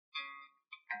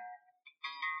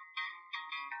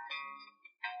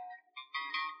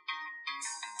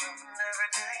Loving every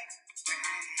day.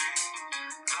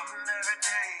 Loving every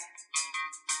day.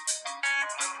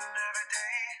 Loving every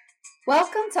day.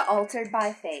 Welcome to Altered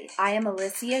by Faith. I am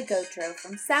Alicia Gautreaux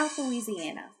from South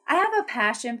Louisiana. I have a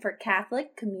passion for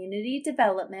Catholic community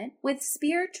development with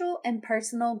spiritual and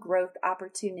personal growth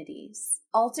opportunities.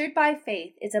 Altered by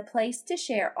Faith is a place to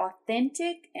share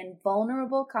authentic and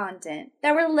vulnerable content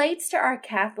that relates to our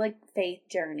Catholic faith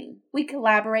journey. We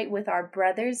collaborate with our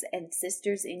brothers and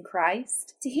sisters in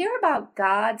Christ to hear about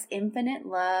God's infinite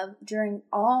love during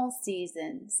all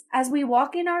seasons. As we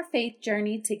walk in our faith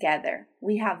journey together,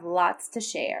 we have lots to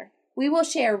share. We will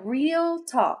share real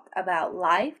talk about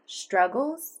life,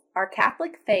 struggles, our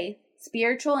Catholic faith,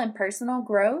 spiritual and personal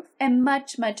growth, and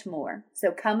much, much more.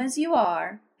 So come as you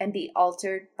are and be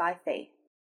altered by faith.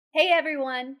 Hey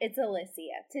everyone, it's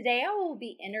Alicia. Today I will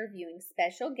be interviewing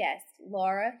special guest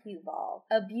Laura Huval,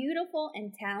 a beautiful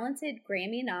and talented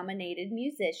Grammy-nominated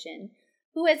musician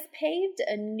who has paved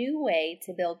a new way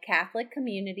to build Catholic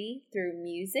community through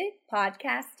music,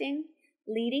 podcasting,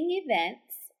 leading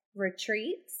events,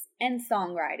 retreats, and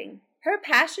songwriting. Her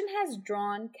passion has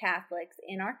drawn Catholics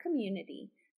in our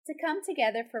community to come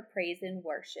together for praise and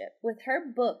worship, with her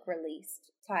book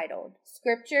released titled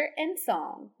Scripture and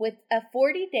Song, with a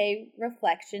 40-day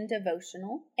reflection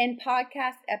devotional and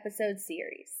podcast episode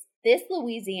series. This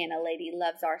Louisiana lady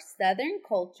loves our Southern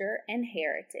culture and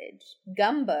heritage,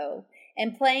 gumbo,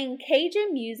 and playing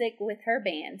Cajun music with her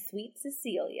band, Sweet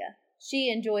Cecilia.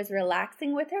 She enjoys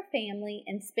relaxing with her family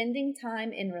and spending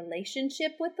time in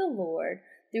relationship with the Lord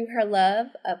through her love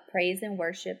of praise and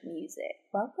worship music.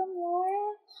 Welcome,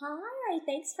 Laura. Hi,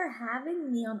 thanks for having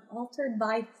me on Altered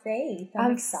by Faith.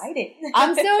 I'm excited.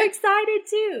 I'm so excited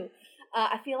too.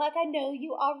 I feel like I know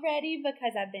you already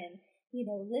because I've been,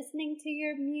 listening to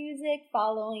your music,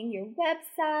 following your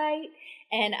website,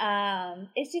 and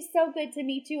it's just so good to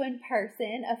meet you in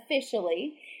person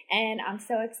officially. And I'm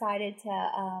so excited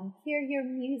to hear your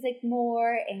music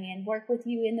more and work with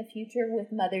you in the future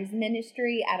with Mother's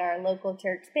Ministry at our local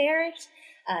church parish,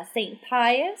 St.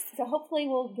 Pius. So hopefully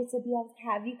we'll get to be able to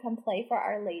have you come play for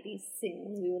Our Lady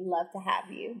soon. We would love to have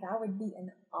you. That would be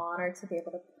an honor to be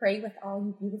able to pray with all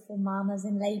you beautiful mamas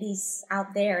and ladies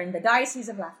out there in the Diocese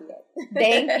of Lafayette.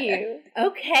 Thank you.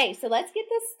 Okay, so let's get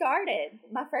this started.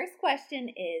 My first question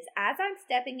is, as I'm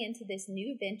stepping into this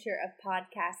new venture of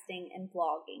podcasting and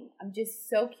vlogging, I'm just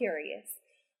so curious.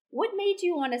 What made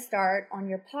you want to start on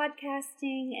your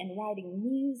podcasting and writing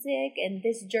music and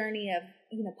this journey of,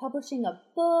 publishing a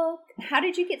book? How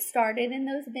did you get started in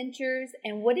those ventures,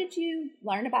 and what did you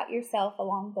learn about yourself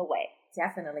along the way?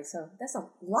 Definitely. So there's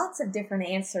lots of different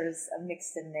answers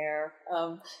mixed in there.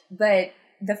 But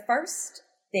the first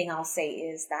thing I'll say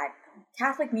is that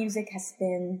Catholic music has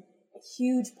been a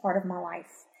huge part of my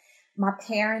life. My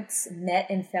parents met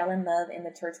and fell in love in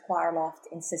the church choir loft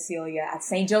in Cecilia at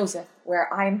St. Joseph,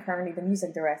 where I am currently the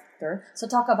music director. So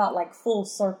talk about like full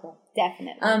circle.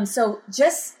 Definitely. So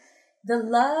just the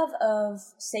love of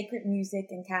sacred music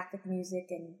and Catholic music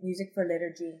and music for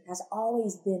liturgy has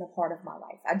always been a part of my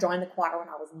life. I joined the choir when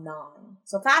I was 9.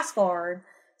 So fast forward,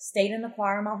 stayed in the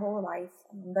choir my whole life.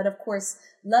 But of course,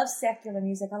 love secular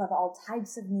music. I love all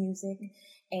types of music.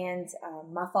 And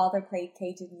my father played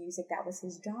Cajun music. That was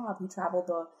his job. He traveled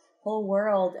the whole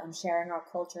world sharing our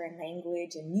culture and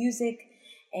language and music.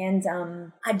 And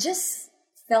I just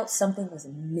felt something was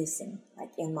missing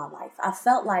in my life. I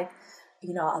felt like,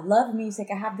 I love music.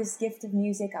 I have this gift of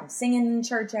music. I'm singing in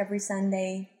church every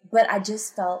Sunday. But I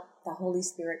just felt the Holy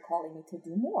Spirit calling me to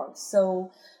do more. So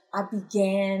I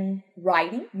began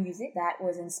writing music that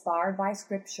was inspired by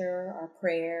scripture or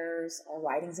prayers or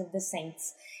writings of the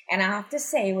saints. And I have to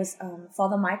say it was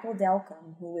Father Michael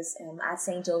Delcom, who was at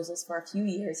St. Joseph's for a few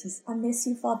years. I miss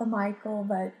you, Father Michael,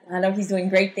 but I know he's doing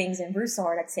great things in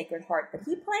Broussard at Sacred Heart. But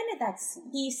he planted that seed.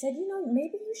 He said,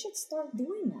 maybe you should start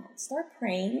doing that. Start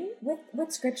praying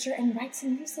with scripture and write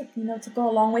some music, to go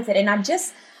along with it. And I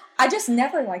just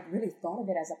never really thought of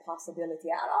it as a possibility.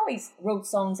 I always wrote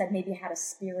songs that maybe had a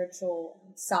spiritual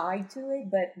side to it,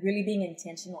 but really being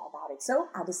intentional about it. So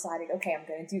I decided, okay, I'm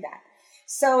going to do that.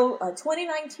 So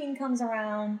 2019 comes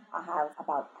around. I have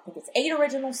about, 8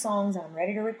 original songs and I'm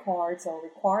ready to record. So I'll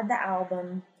record the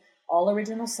album, all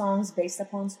original songs based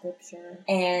upon scripture.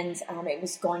 And it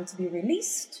was going to be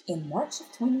released in March of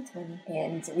 2020.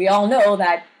 And we all know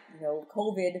that,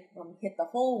 COVID hit the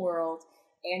whole world.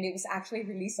 And it was actually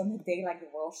released on the day the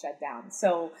world shut down.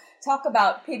 So talk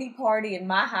about pity party in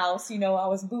my house. I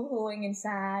was boo-hooing and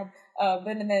sad. But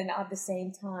then at the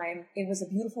same time, it was a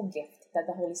beautiful gift that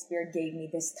the Holy Spirit gave me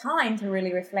this time to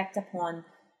really reflect upon,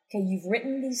 okay, you've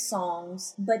written these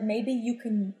songs, but maybe you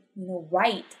can,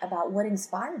 write about what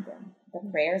inspired them. the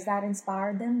prayers that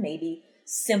inspired them, maybe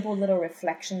simple little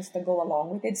reflections to go along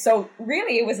with it. So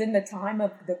really it was in the time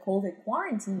of the COVID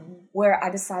quarantine where I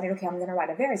decided, okay, I'm going to write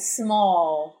a very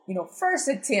small, first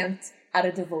attempt at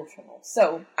a devotional.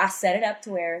 So I set it up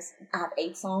to where I have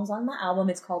 8 songs on my album.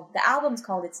 The album's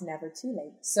called It's Never Too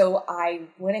Late. So I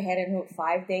went ahead and wrote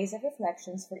 5 days of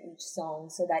reflections for each song.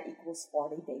 So that equals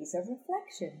 40 days of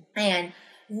reflection. And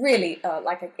really,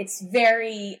 it's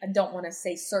very, I don't want to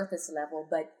say surface level,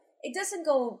 but it doesn't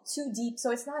go too deep,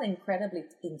 so it's not incredibly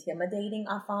intimidating,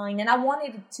 I find. And I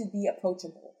wanted it to be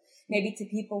approachable, maybe to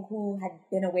people who had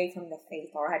been away from the faith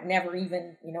or had never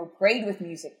even, prayed with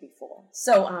music before.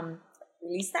 So,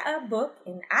 released a book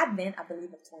in Advent, I believe,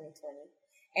 of 2020.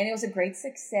 And it was a great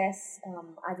success.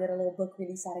 I did a little book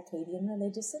release at Acadian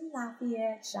Religious in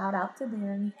Lafayette. Shout out to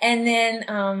them. And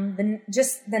then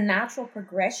the natural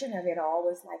progression of it all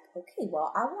was like, okay,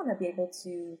 well, I want to be able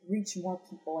to reach more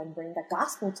people and bring the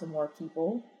gospel to more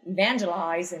people,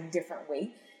 evangelize in a different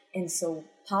way. And so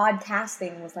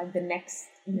podcasting was like the next,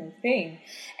 thing.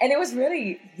 And it was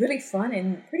really, really fun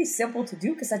and pretty simple to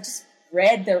do because I just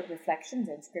read the reflections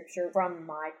in scripture from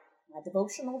my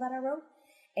devotional that I wrote.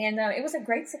 And it was a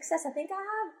great success. I think I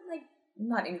have,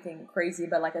 not anything crazy,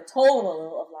 but a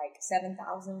total of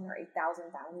 7,000 or 8,000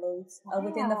 downloads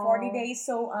within the 40 days.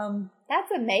 So that's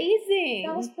amazing.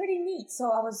 That was pretty neat. So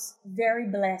I was very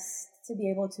blessed to be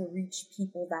able to reach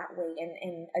people that way.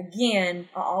 And again,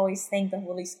 I always thank the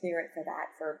Holy Spirit for that,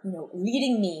 for,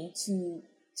 leading me to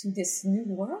this new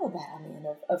world that I'm in,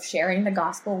 of sharing the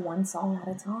gospel one song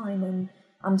at a time. And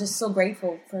I'm just so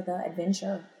grateful for the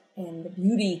adventure and the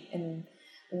beauty and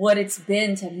what it's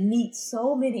been to meet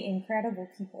so many incredible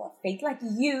people of faith like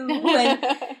you. And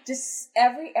just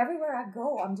everywhere I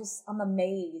go, I'm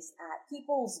amazed at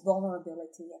people's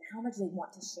vulnerability and how much they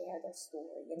want to share their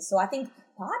story. And so I think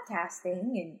podcasting,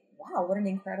 and wow, what an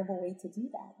incredible way to do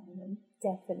that.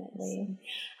 Definitely.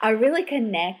 I really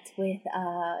connect with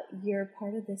your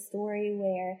part of the story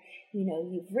where,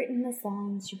 you've written the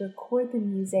songs, you record the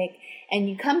music, and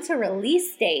you come to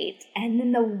release date, and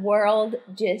then the world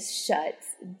just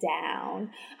shuts down.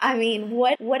 I mean,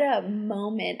 what a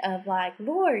moment of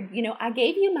Lord, I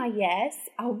gave you my yes.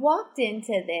 I walked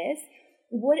into this.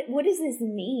 What does this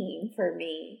mean for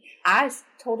me? I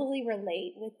totally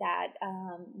relate with that.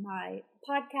 My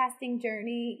podcasting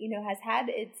journey, has had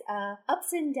its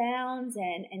ups and downs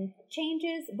and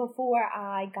changes before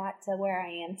I got to where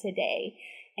I am today.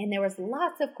 And there was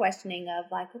lots of questioning of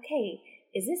okay,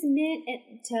 is this meant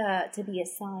to be a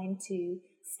sign to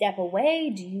step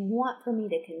away? Do you want for me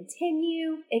to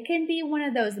continue? It can be one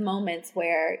of those moments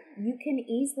where you can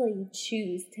easily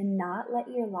choose to not let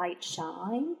your light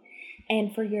shine,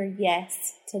 and for your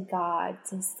yes to God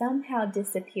to somehow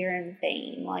disappear in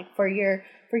vain, for your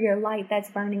light that's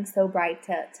burning so bright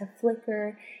to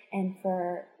flicker, and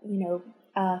for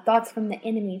thoughts from the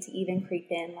enemy to even creep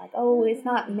in, oh, it's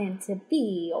not meant to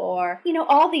be, or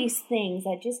all these things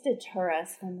that just deter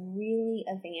us from really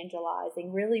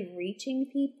evangelizing, really reaching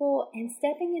people, and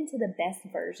stepping into the best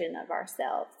version of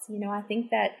ourselves. I think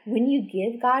that when you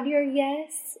give God your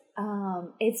yes,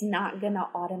 it's not going to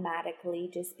automatically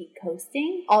just be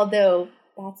coasting, although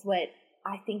that's what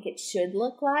I think it should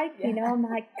look like. Yeah. I'm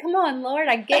come on, Lord,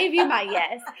 I gave you my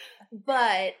yes. But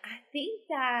I think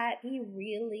that He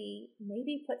really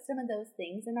maybe put some of those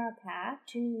things in our path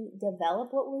to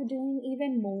develop what we're doing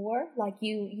even more.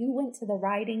 You went to the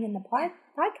writing and the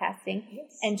podcasting,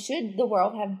 yes. And should the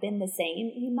world have been the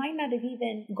same, you might not have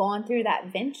even gone through that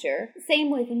venture.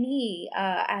 Same with me,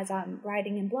 as I'm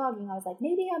writing and blogging, I was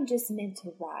maybe I'm just meant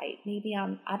to write. Maybe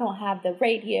I don't have the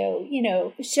radio,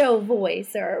 show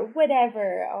voice or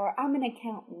whatever, or I'm an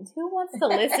accountant. Who wants to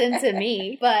listen to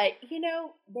me? But,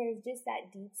 there's just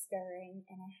that deep stirring,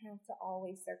 and I have to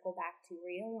always circle back to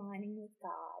realigning with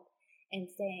God and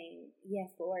saying, yes,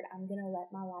 Lord, I'm going to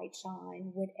let my light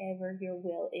shine. Whatever your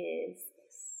will is,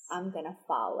 I'm going to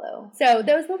follow. So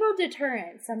those little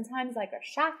deterrents sometimes are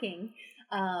shocking,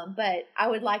 but I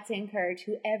would like to encourage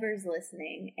whoever's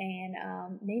listening and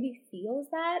maybe feels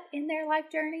that in their life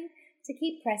journey to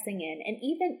keep pressing in. And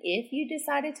even if you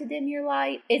decided to dim your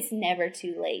light, it's never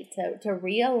too late to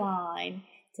realign,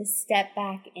 to step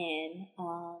back in,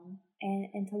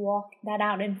 and to walk that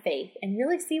out in faith and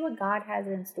really see what God has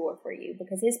in store for you,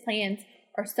 because His plans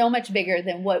are so much bigger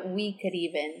than what we could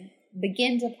even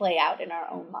begin to play out in our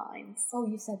own minds. Oh,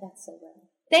 you said that so well.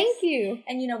 Thank you.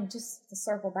 And just to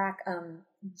circle back,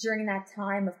 during that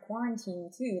time of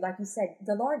quarantine too, like you said,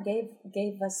 the Lord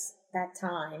gave us that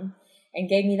time and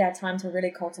gave me that time to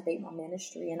really cultivate my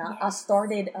ministry. And I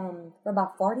started for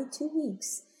about 42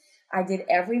 weeks. I did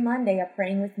every Monday a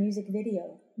Praying with Music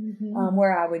video,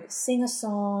 where I would sing a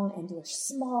song and do a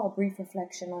small, brief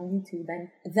reflection on YouTube. And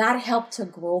that helped to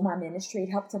grow my ministry.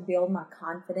 It helped to build my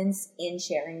confidence in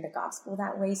sharing the gospel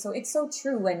that way. So it's so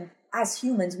true. And as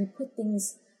humans, we put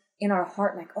things in our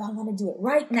heart like, oh, I want to do it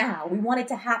right now. We want it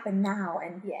to happen now.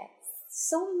 And Yes.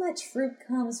 so much fruit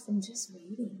comes from just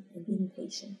waiting and being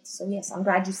patient. So yes, I'm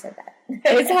glad you said that.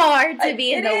 It's hard to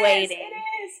be in the waiting.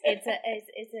 It is.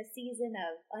 It's a season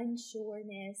of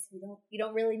unsureness. You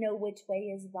don't really know which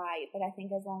way is right. But I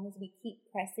think as long as we keep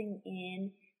pressing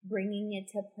in, bringing it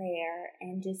to prayer,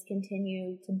 and just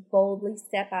continue to boldly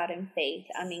step out in faith,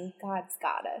 I mean, God's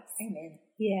got us. Amen.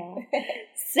 Yeah.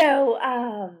 So,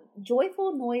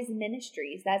 Joyful Noise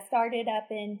Ministries, that started up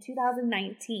in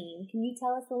 2019. Can you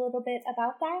tell us a little bit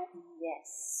about that?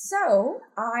 Yes. So,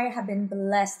 I have been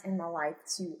blessed in my life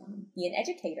to be an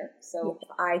educator. So,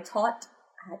 I taught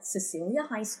at Cecilia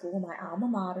High School, my alma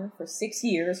mater, for 6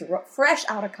 years, fresh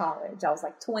out of college. I was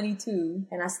like 22,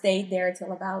 and I stayed there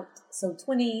till about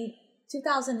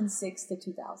 2006 to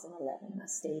 2011. I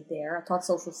stayed there. I taught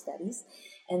social studies,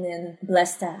 and then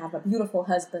blessed to have a beautiful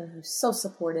husband who's so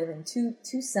supportive, and two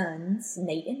sons,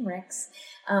 Nate and Rex.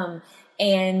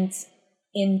 And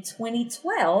in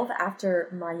 2012, after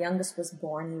my youngest was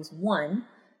born, he was 1,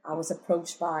 I was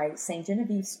approached by St.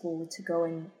 Genevieve School to go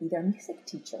and be their music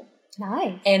teacher.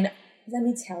 Nice. And let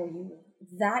me tell you,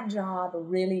 that job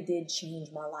really did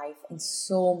change my life in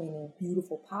so many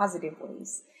beautiful, positive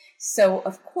ways. So,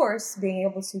 of course, being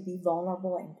able to be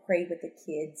vulnerable and pray with the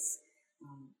kids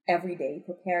every day,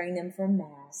 preparing them for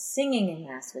Mass, singing in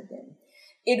Mass with them,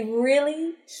 it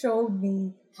really showed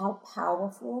me how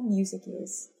powerful music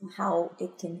is, how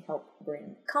it can help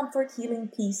bring comfort, healing,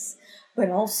 peace, but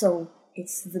also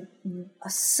it's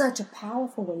such a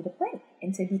powerful way to pray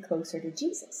and to be closer to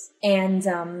Jesus. And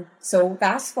so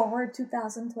fast forward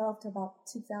 2012 to about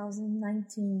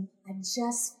 2019, I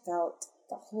just felt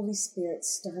the Holy Spirit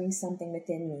stirring something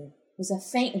within me. It was a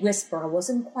faint whisper. I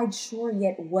wasn't quite sure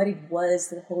yet what it was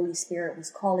that the Holy Spirit was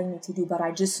calling me to do, but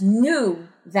I just knew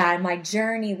that my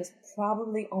journey was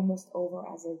probably almost over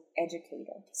as an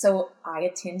educator. So I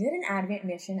attended an Advent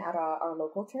mission at our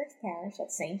local church parish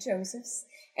at St. Joseph's.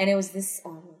 And it was this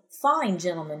fine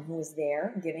gentleman who was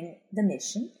there giving the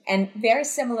mission. And very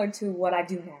similar to what I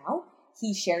do now,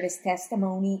 he shared his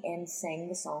testimony and sang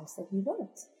the songs that he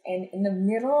wrote. And in the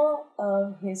middle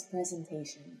of his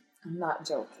presentation, I'm not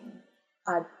joking,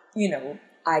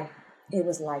 it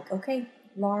was like, okay,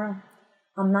 Laura,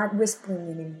 I'm not whispering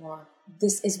anymore.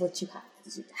 This is what you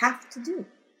have to do.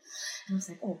 And I was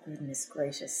like, oh, goodness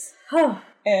gracious.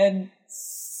 And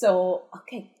so,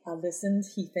 okay, I listened.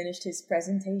 He finished his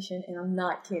presentation, and I'm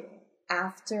not kidding.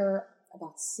 After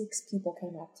about 6 people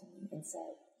came up to me and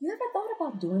said, you ever thought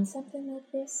about doing something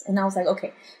like this? And I was like,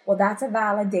 okay, well, that's a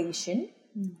validation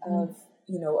of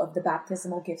the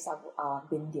baptismal gifts I've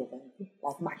been given.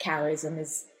 Like my charism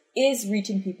is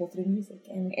reaching people through music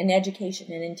and in education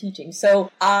and in teaching. So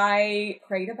I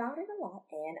prayed about it a lot,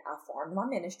 and I formed my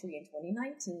ministry in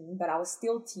 2019, but I was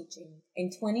still teaching. In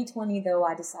 2020, though,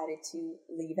 I decided to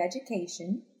leave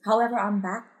education. However, I'm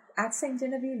back at St.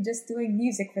 Genevieve just doing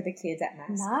music for the kids at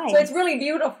Mass. Nice. So it's really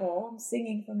beautiful. I'm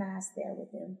singing for Mass there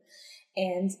with them.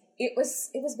 And it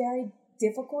was very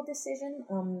difficult decision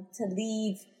to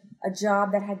leave a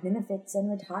job that had benefits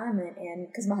and retirement, and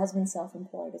because my husband's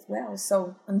self-employed as well.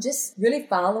 So I'm just really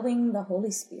following the Holy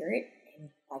Spirit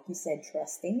and, like you said,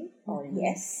 trusting or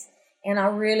yes. And I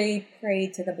really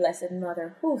prayed to the Blessed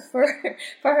Mother for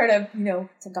her to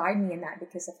guide me in that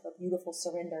because of her beautiful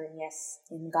surrender and yes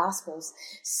in the Gospels.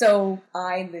 So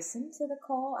I listened to the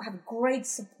call. I have great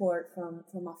support from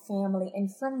my family and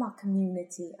from my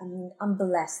community. I mean, I'm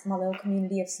blessed. My little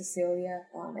community of Cecilia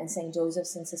and St.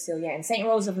 Joseph's and Cecilia and St.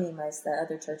 Rose of Lima is the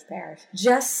other church parish.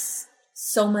 Just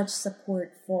so much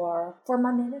support for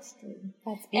my ministry.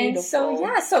 That's beautiful.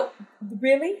 And so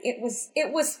really it was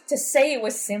to say it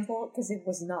was simple, because it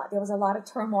was not. There was a lot of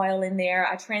turmoil in there.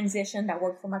 I transitioned. I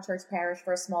worked for my church parish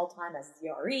for a small time as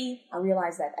DRE. I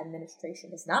realized that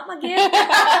administration is not my gift.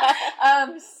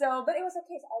 But it was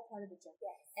okay. It's all part of the job.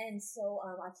 Yes. And so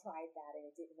I tried that and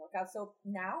it didn't work out. So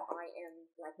now I am,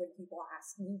 like, when people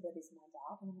ask me what is my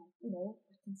job, and I'm like, I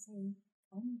can say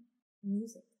I'm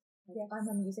music. Yes. I'm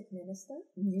a music minister.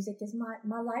 Music is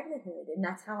my livelihood, and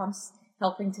that's how I'm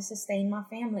helping to sustain my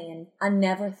family. And I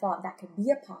never thought that could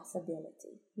be a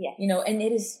possibility. Yes. And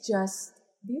it is just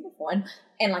beautiful.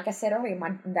 And like I said earlier,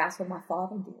 that's what my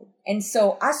father did. And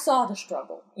so I saw the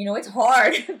struggle. It's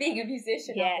hard being a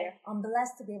musician out there. I'm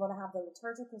blessed to be able to have the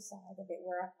liturgical side of it,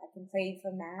 where I can play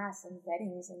for Mass and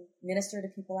weddings and minister to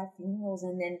people at funerals,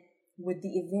 and then with the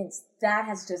events, that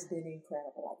has just been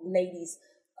incredible. Like ladies,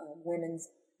 women's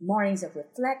mornings of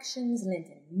reflections,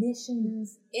 Lenten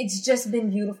missions. It's just been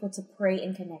beautiful to pray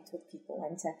and connect with people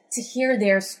and to hear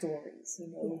their stories. You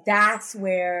know, Yes. That's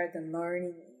where the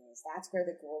learning is. That's where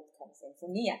the growth comes in,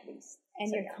 for me at least. And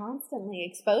So, you're constantly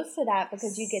exposed to that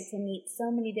because you get to meet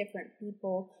so many different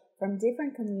people from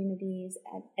different communities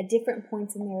at different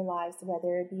points in their lives,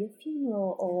 whether it be a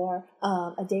funeral or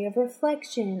a day of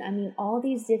reflection. I mean, all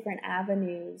these different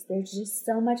avenues. There's just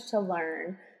so much to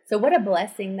learn. So what a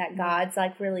blessing that God's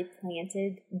like really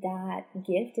planted that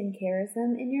gift and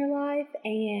charism in your life,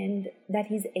 and that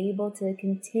He's able to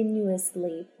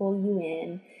continuously pull you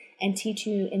in and teach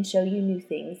you and show you new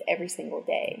things every single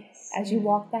day as you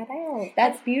walk that out.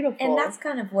 That's beautiful. And that's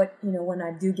kind of what, when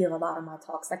I do give a lot of my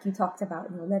talks, like you talked about,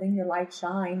 letting your light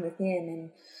shine within. And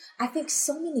I think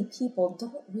so many people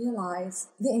don't realize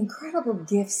the incredible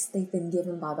gifts they've been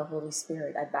given by the Holy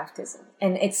Spirit at baptism.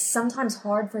 And it's sometimes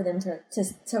hard for them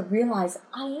to realize,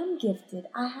 I am gifted.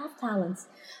 I have talents.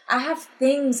 I have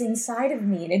things inside of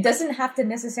me. And it doesn't have to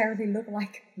necessarily look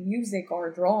like music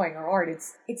or drawing or art.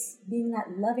 It's being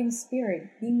that loving spirit,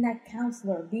 being that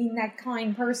counselor, being that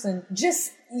kind person.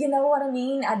 Just, you know what I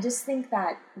mean? I just think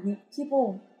that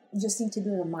people just need to be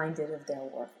reminded of their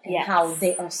worth and how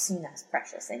they are seen as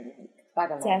precious and unique by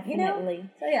the Lord. Definitely.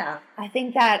 So yeah. I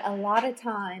think that a lot of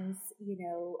times,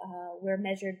 we're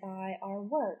measured by our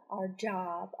work, our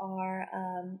job, our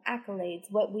accolades,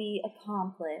 what we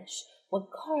accomplish, what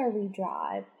car we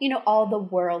drive, all the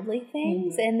worldly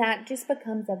things. Mm-hmm. And that just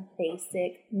becomes a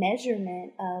basic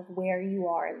measurement of where you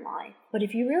are in life. But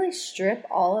if you really strip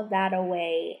all of that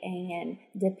away and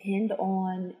depend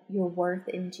on your worth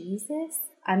in Jesus,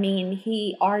 I mean,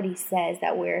 He already says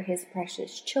that we're His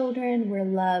precious children. We're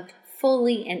loved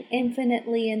fully and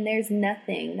infinitely, and there's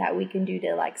nothing that we can do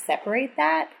to separate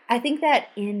that. I think that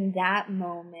in that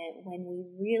moment, when we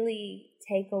really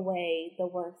take away the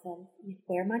worth of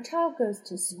where my child goes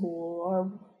to school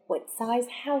or what size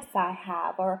house I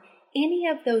have or any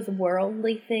of those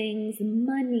worldly things,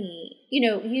 money,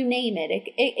 you name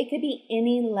it. It could be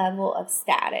any level of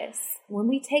status. When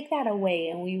we take that away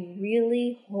and we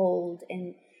really hold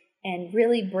and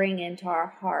really bring into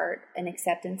our heart an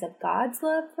acceptance of God's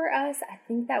love for us, I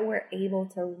think that we're able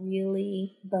to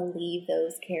really believe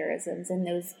those charisms and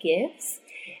those gifts,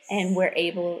 and we're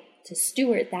able to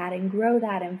steward that and grow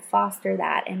that and foster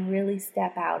that and really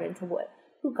step out into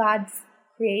who God's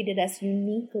created us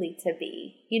uniquely to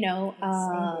be,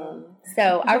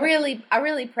 so I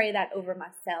really pray that over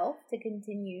myself to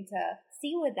continue to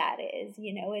see what that is.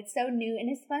 It's so new and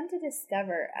it's fun to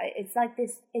discover. It's like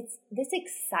this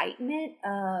excitement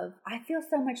of, I feel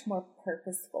so much more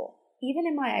purposeful, even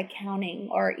in my accounting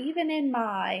or even in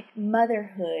my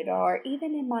motherhood or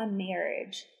even in my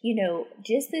marriage.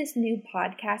 Just this new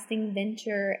podcasting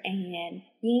venture and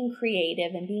being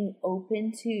creative and being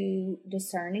open to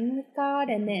discerning with God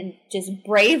and then just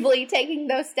bravely taking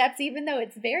those steps, even though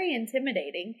it's very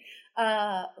intimidating,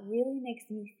 really makes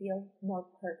me feel more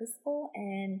purposeful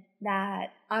and that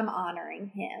I'm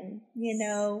honoring Him,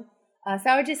 So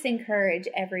I would just encourage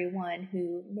everyone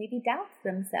who maybe doubts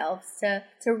themselves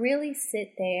to really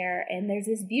sit there. And there's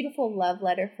this beautiful love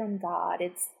letter from God.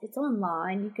 It's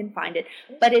online. You can find it.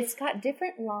 But it's got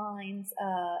different lines,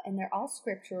 and they're all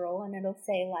scriptural. And it'll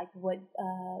say what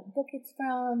book it's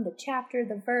from, the chapter,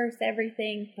 the verse,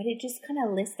 everything. But it just kind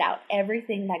of lists out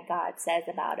everything that God says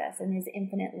about us and His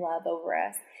infinite love over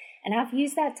us. And I've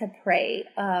used that to pray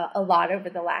a lot over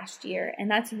the last year.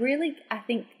 And that's really, I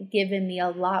think, given me a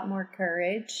lot more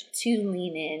courage to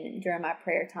lean in during my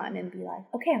prayer time and be like,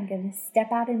 okay, I'm going to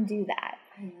step out and do that.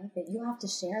 I love it. You'll have to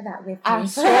share that with me. I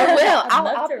sure will.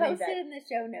 I'll to post it in the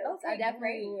show notes. Okay, I definitely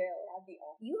great. will. That'd be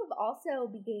awesome. You have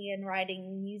also began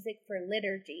writing music for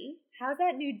liturgy. How's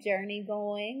that new journey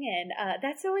going? And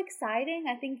that's so exciting.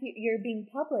 I think you're being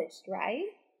published, right?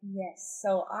 Yes.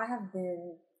 So I have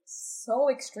been so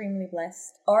extremely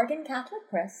blessed. Oregon Catholic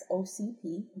Press,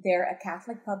 OCP, they're a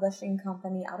Catholic publishing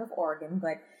company out of Oregon,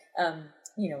 but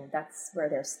that's where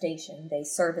they're stationed. They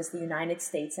service the United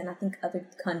States and I think other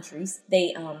countries.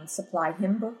 They supply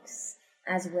hymn books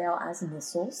as well as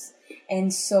missals,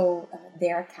 and so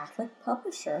they're a Catholic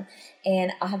publisher,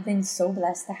 and I have been so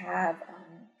blessed to have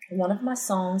one of my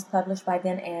songs published by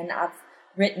them, and I've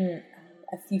written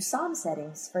a few psalm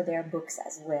settings for their books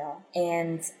as well.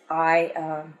 And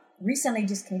I recently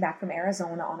just came back from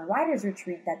Arizona on a writer's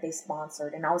retreat that they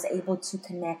sponsored, and I was able to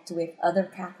connect with other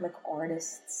Catholic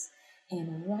artists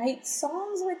and write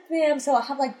songs with them. So I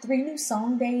have 3 new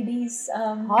song babies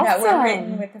that were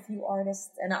written with a few artists,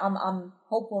 and I'm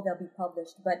hopeful they'll be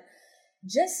published. But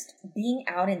just being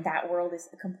out in that world is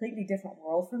a completely different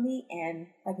world for me. And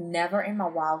like never in my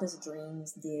wildest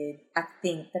dreams did I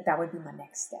think that that would be my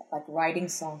next step, like writing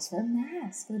songs for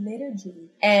mass, for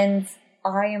liturgy. And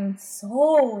I am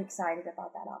so excited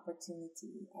about that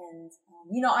opportunity. And,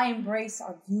 I embrace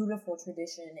our beautiful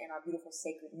tradition and our beautiful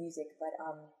sacred music, but,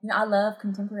 I love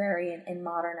contemporary and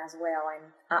modern as well.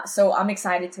 And so I'm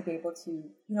excited to be able to,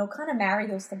 kind of marry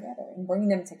those together and bring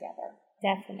them together.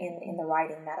 Definitely. In the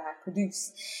writing that I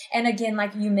produce. And again,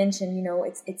 like you mentioned,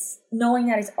 it's knowing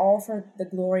that it's all for the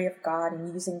glory of God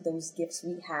and using those gifts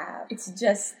we have. It's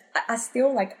just, I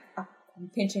still like, I'm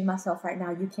pinching myself right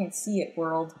now. You can't see it,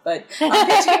 world, but I'm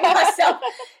pinching myself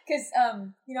because,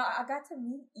 I got to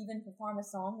even perform a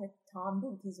song with Tom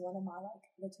Booth. He's one of my like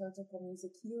liturgical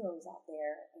music heroes out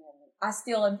there, and I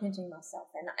still am pinching myself.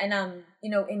 And I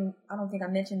don't think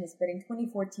I mentioned this, but in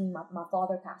 2014, my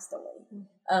father passed away.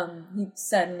 He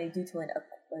suddenly due to an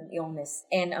illness,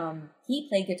 and he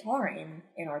played guitar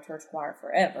in our church choir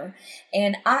forever,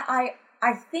 and I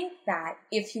think that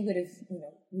if he would have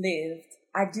lived,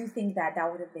 I do think that that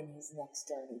would have been his next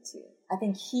journey too. I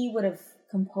think he would have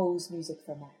composed music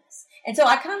for mass. And so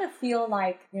I kind of feel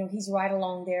like, he's right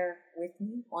along there with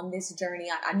me on this journey.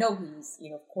 I know he's,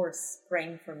 of course,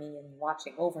 praying for me and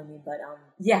watching over me, but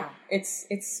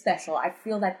it's special. I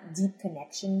feel that deep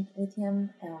connection with him,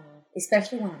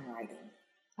 especially when I'm writing.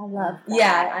 I love that.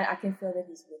 Yeah, I can feel that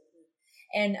he's with me.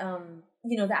 And,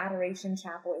 the Adoration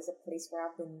Chapel is a place where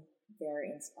I've been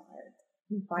very inspired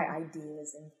by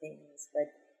ideas and things, but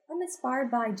I'm inspired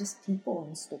by just people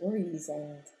and stories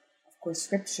and, of course,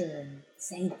 scripture and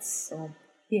saints. So,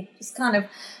 just kind of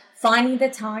finding the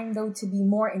time, though, to be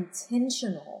more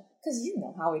intentional, because you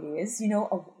know how it is.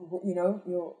 You're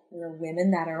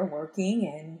women that are working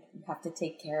and you have to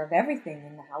take care of everything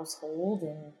in the household,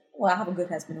 and well, I have a good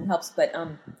husband who helps, but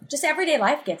just everyday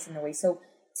life gets in the way. So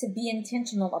to be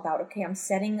intentional about, okay, I'm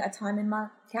setting a time in my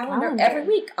calendar every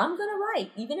week. I'm going to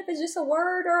write, even if it's just a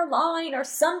word or a line or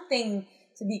something,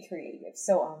 to be creative.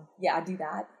 So, I do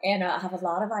that. And I have a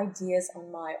lot of ideas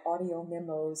on my audio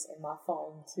memos in my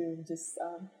phone too. Just,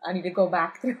 I need to go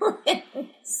back through and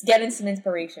get in some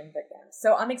inspiration. But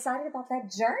so I'm excited about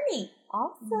that journey.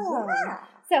 Awesome. Yeah.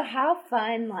 So how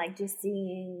fun, like just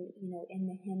seeing, in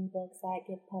the hymn books that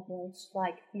get published,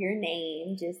 like your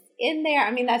name just in there.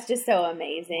 I mean, that's just so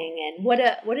amazing. And what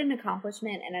an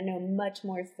accomplishment. And I know much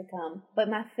more is to come. But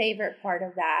my favorite part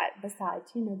of that,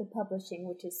 besides, the publishing,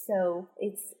 which is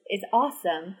it's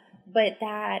awesome, but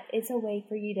that it's a way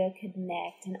for you to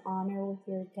connect and honor with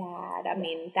your dad. I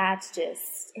mean, that's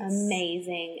just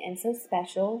amazing and so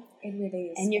special. It really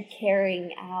is. And you're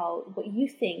carrying out what you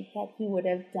think that he would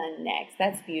have done next.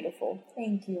 That's beautiful.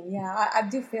 Thank you. Yeah, I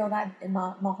do feel that in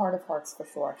my heart of hearts for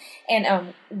sure.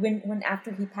 And when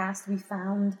after he passed, we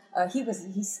found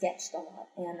he sketched a lot,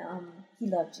 and he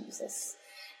loved Jesus.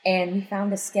 And we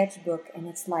found a sketchbook, and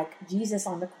it's like Jesus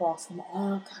on the cross from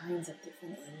all kinds of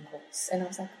different angles. And I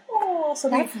was like, oh, so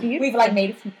we've like made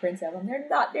a few prints of them.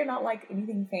 They're not like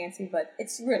anything fancy, but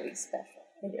it's really special.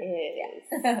 It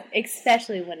is, yeah.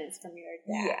 Especially when it's from your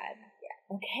dad.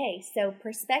 Yeah. Okay, so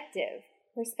perspective.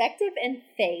 Perspective and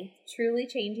faith truly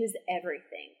changes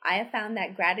everything. I have found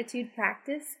that gratitude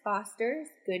practice fosters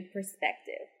good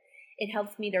perspective. It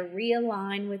helps me to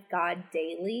realign with God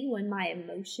daily when my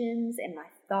emotions and my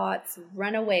thoughts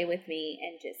run away with me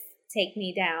and just take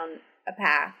me down a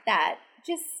path that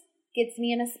just gets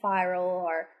me in a spiral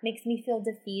or makes me feel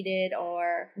defeated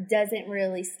or doesn't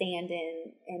really stand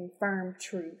in firm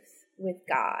truth with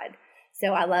God.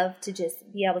 So I love to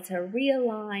just be able to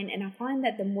realign, and I find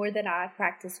that the more that I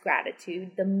practice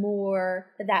gratitude, the more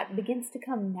that begins to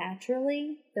come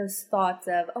naturally. Those thoughts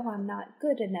of, oh, I'm not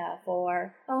good enough,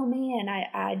 or, oh man,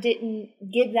 I didn't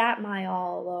give that my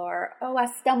all, or, oh, I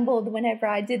stumbled whenever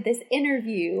I did this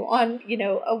interview on,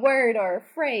 a word or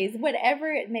a phrase,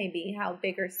 whatever it may be, how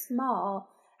big or small.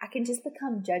 I can just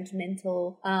become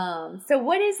judgmental. So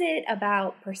what is it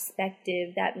about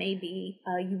perspective that maybe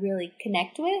you really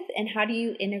connect with, and how do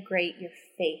you integrate your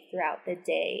faith throughout the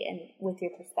day and with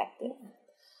your perspective?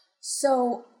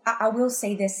 So I will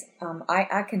say this,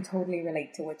 I can totally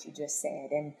relate to what you just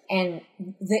said. And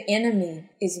the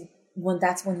enemy is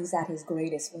that's when he's at his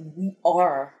greatest, when we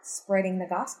are spreading the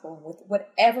gospel with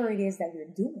whatever it is that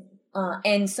we're doing.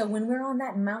 And so when we're on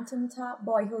that mountaintop,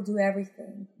 boy, he'll do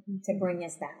everything to bring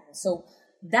us down. So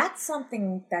that's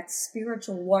something, that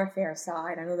spiritual warfare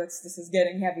side. I know this is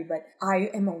getting heavy, but I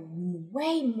am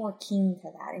way more keen to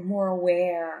that and more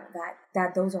aware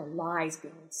that those are lies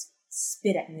being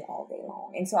spit at me all day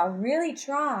long. And so I really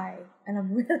try, and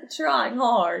I'm really trying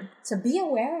hard to be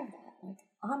aware of that. Like,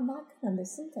 I'm not going to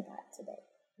listen to that today.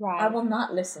 Right. I will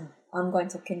not listen. I'm going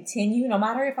to continue, no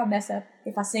matter if I mess up,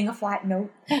 if I sing a flat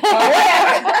note, or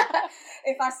whatever.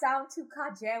 If I sound too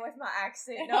cajun with my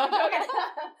accent. No, I'm joking.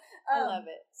 I love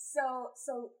it.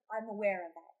 So I'm aware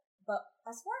of that. But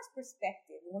as far as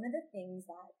perspective, one of the things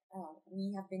that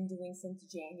we have been doing since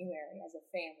January as a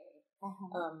family,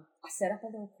 I set up a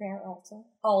little prayer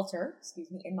altar,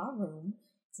 in my room.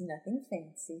 It's nothing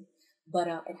fancy, but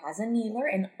it has a kneeler,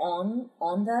 and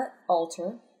on the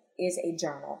altar is a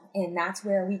journal, and that's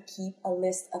where we keep a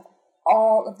list of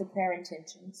all of the prayer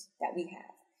intentions that we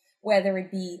have. Whether it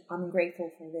be, I'm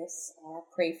grateful for this, or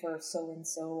pray for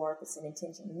so-and-so, or if it's an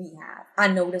intention we have.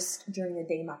 I noticed during the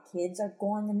day my kids are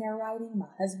going and they're writing, my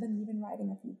husband even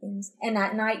writing a few things. And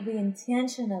at night we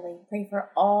intentionally pray for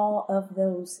all of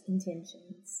those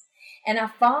intentions. And I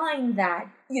find that,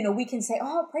 we can say,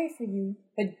 oh, I'll pray for you.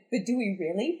 But do we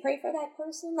really pray for that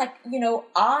person? Like,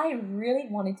 I really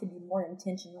wanted to be more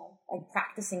intentional, like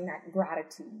practicing that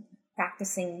gratitude,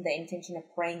 practicing the intention of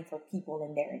praying for people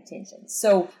and their intentions.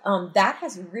 So that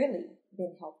has really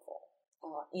been helpful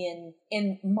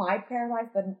in my prayer life,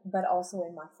 but also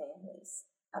in my family's,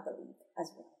 I believe,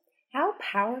 as well. How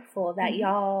powerful that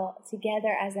y'all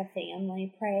together as a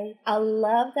family pray. I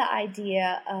love the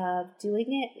idea of doing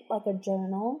it like a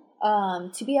journal,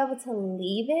 to be able to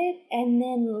leave it and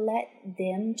then let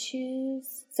them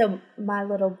choose. So my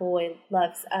little boy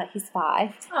loves, he's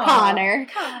 5, Connor.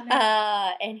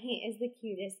 And he is the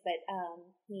cutest, but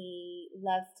he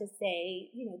loves to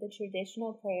say, the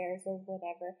traditional prayers or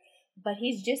whatever. But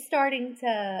he's just starting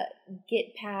to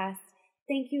get past,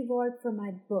 thank you, Lord, for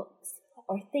my books.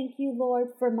 Or thank you, Lord,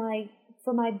 for my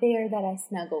bear that I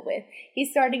snuggle with.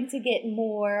 He's starting to get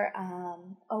more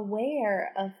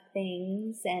aware of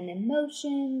things and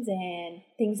emotions and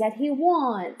things that he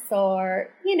wants, or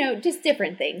just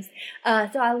different things.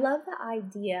 So I love the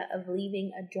idea of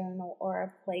leaving a journal or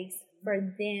a place for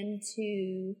them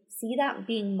to see that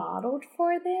being modeled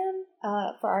for them,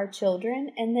 for our children.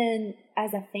 And then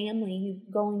as a family, you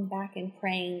going back and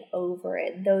praying over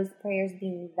it, those prayers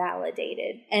being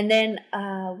validated. And then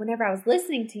whenever I was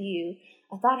listening to you,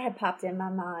 a thought had popped in my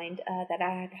mind that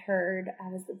I had heard. I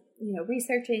was,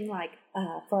 researching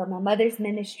for my mother's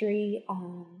ministry.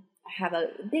 I have a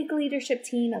big leadership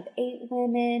team of 8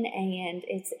 women, and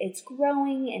it's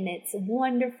growing and it's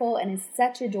wonderful and it's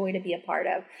such a joy to be a part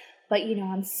of. But,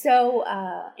 I'm so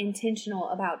intentional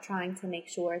about trying to make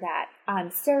sure that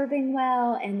I'm serving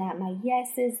well and that my yes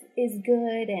is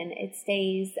good and it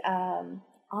stays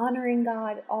honoring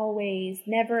God always,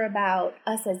 never about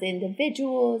us as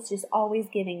individuals, just always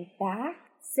giving back.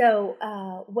 So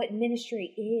what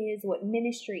ministry is, what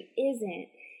ministry isn't.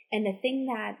 And the thing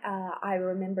that I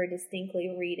remember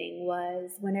distinctly reading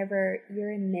was whenever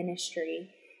you're in ministry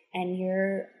and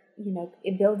you're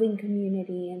building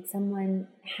community and someone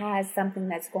has something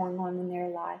that's going on in their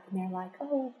life and they're like,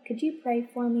 oh, could you pray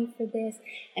for me for this?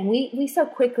 And we so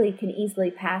quickly can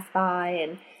easily pass by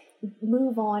and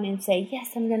move on and say,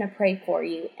 yes, I'm going to pray for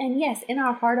you. And yes, in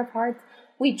our heart of hearts,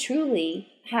 we truly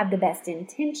have the best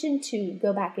intention to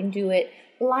go back and do it.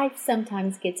 Life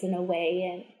sometimes gets in the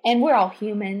way, and we're all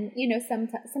human.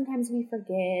 Sometimes we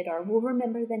forget or we'll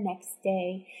remember the next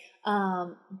day.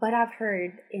 But I've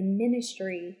heard in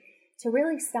ministry to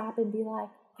really stop and be like,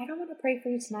 I don't want to pray for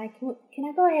you tonight. Can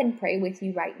I go ahead and pray with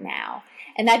you right now?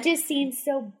 And that just seems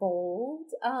so bold,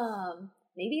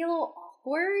 maybe a little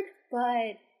awkward,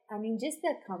 but just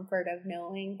the comfort of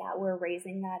knowing that we're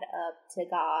raising that up to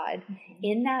God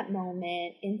in that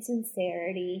moment, in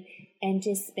sincerity, and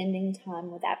just spending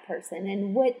time with that person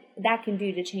and what that can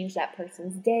do to change that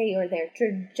person's day or their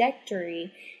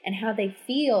trajectory and how they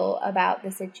feel about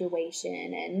the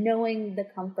situation, and knowing the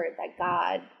comfort that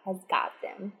God has got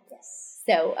them. Yes.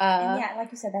 So, and yeah,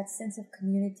 like you said, that sense of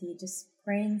community, just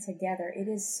praying together, it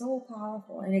is so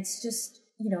powerful. And it's just,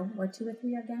 where 2 or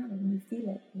 3 are gathered, and you feel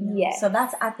it. Yes. So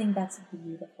I think that's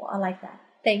beautiful. I like that.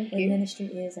 Thank you. What ministry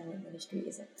is and what ministry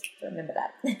isn't. So remember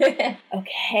that.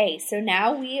 Okay, so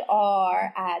now we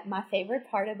are at my favorite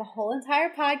part of the whole entire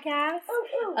podcast,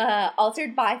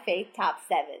 Altered by Faith Top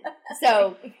 7.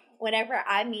 So whenever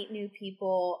I meet new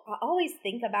people, I always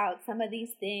think about some of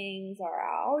these things, or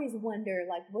I always wonder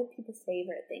what people's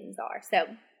favorite things are. So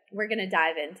we're going to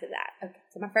dive into that. Okay.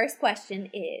 So my first question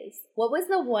is, what was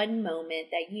the one moment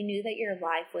that you knew that your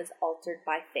life was altered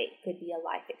by faith? Could be a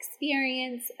life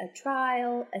experience, a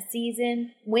trial, a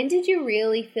season. When did you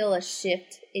really feel a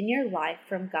shift in your life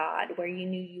from God where you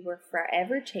knew you were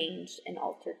forever changed and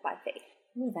altered by faith?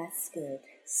 Oh, that's good.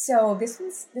 So this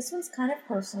one's kind of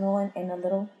personal and a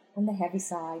little on the heavy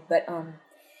side. But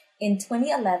in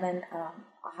 2011, I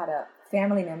had a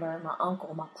family member, my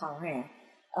uncle, my parent,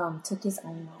 took his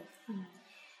own life.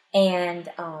 And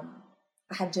I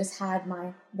had just had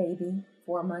my baby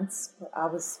 4 months. I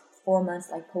was 4 months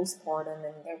like postpartum,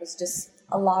 and there was just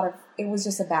it was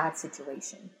just a bad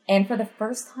situation. And for the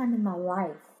first time in my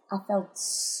life, I felt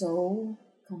so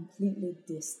completely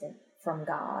distant from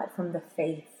God, from the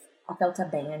faith. I felt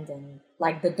abandoned,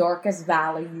 like the darkest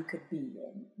valley you could be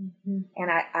in. Mm-hmm.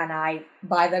 And I,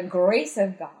 by the grace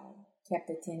of God, kept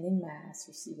attending Mass,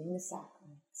 receiving the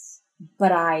sacraments.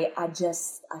 But I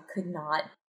could not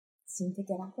seem to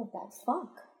get out of that funk.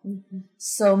 Mm-hmm.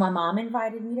 So my mom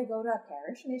invited me to go to a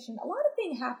parish mission. A lot of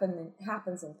things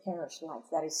happens in parish life.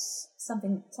 That is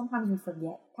something sometimes we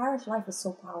forget. Parish life is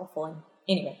so powerful. And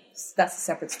anyway, that's a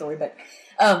separate story. But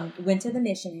went to the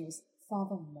mission. It was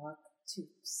Father Mark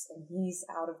Toops, and he's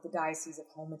out of the Diocese of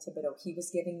Home and Thibodeau. He was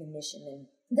giving the mission, and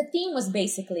the theme was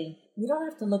basically, you don't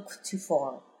have to look too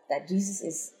far, that Jesus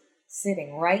is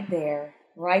sitting right there,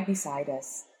 right beside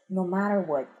us, no matter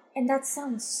what. And that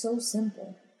sounds so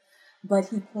simple. But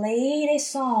he played a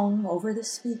song over the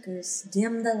speakers,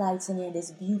 dimmed the lights, and he had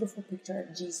this beautiful picture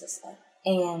of Jesus there.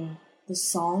 And the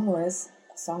song was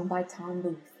a song by Tom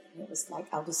Booth. And it was like,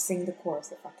 I'll just sing the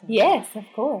chorus if I can. Yes, of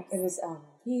course. It was,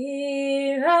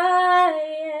 here I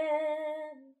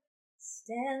am,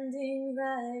 standing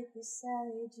right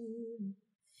beside you.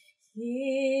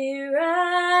 Here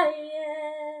I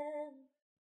am,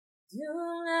 do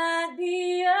not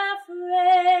be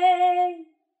afraid.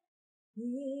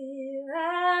 Here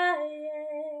I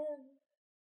am,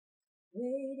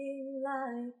 waiting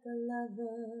like a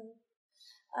lover.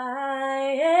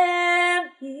 I am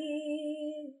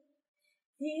here,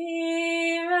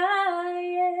 here I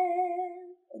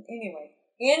am. And anyway,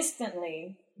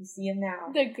 instantly, you see him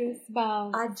now. The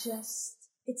goosebumps.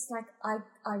 It's like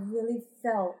I really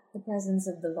felt the presence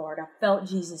of the Lord. I felt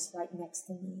Jesus right next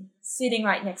to me, sitting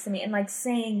right next to me, and like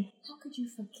saying, how could you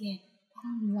forget that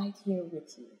I'm right here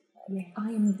with you? Yes. I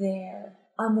am there.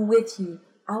 I'm with you.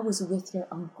 I was with your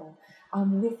uncle.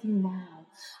 I'm with you now.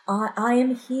 I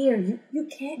am here. You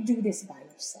can't do this by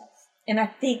yourself. And I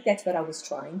think that's what I was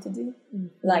trying to do. Mm-hmm.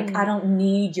 Like, I don't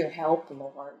need your help,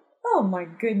 Lord. Oh my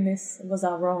goodness, was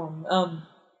I wrong?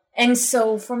 And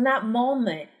so from that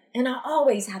moment, and I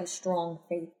always had a strong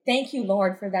faith. Thank you,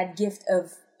 Lord, for that gift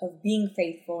of being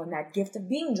faithful and that gift of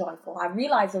being joyful. I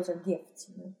realize those are gifts,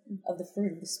 of the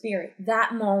fruit of the Spirit.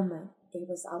 That moment,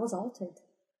 I was altered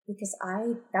because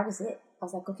that was it. I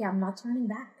was like, okay, I'm not turning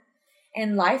back.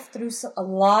 And life threw a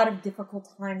lot of difficult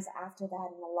times after that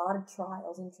and a lot of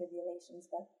trials and tribulations,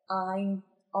 but I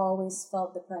always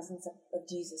felt the presence of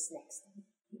Jesus next to me.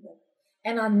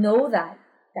 And I know that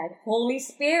Holy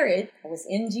Spirit that was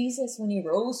in Jesus when he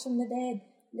rose from the dead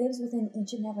lives within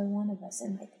each and every one of us.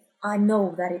 And I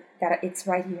know that it's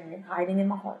right here and hiding in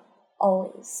my heart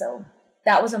always. So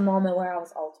that was a moment where I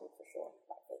was altered for sure.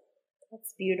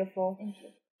 That's beautiful. Thank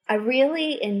you. I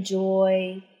really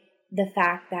enjoy the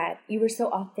fact that you were so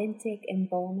authentic and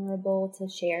vulnerable to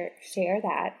share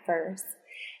that first.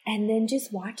 And then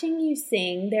just watching you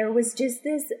sing, there was just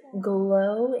this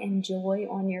glow and joy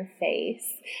on your face.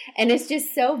 And it's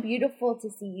just so beautiful to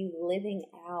see you living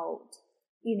out,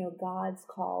 God's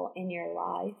call in your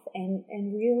life and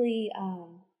really,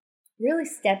 really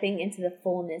stepping into the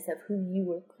fullness of who you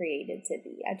were created to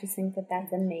be. I just think that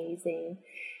that's amazing.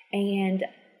 And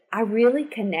I really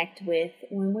connect with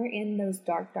when we're in those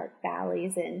dark, dark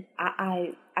valleys, and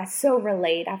I so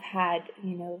relate. I've had,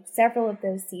 several of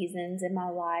those seasons in my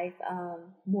life,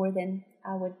 more than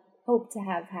I would hope to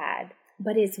have had.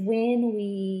 But it's when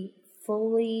we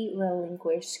fully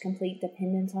relinquish complete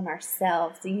dependence on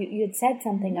ourselves. You had said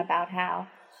something about how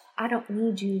I don't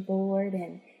need you, Lord,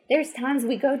 and there's times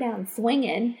we go down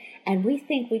swinging and we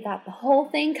think we got the whole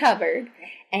thing covered,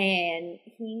 and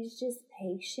he's just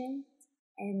patient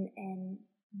and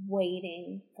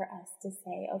waiting for us to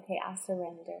say, okay, I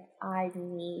surrender. I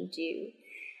need you.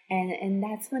 And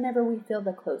that's whenever we feel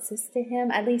the closest to him,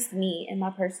 at least me in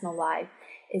my personal life,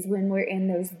 is when we're in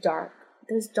those dark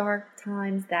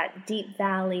times, that deep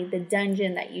valley, the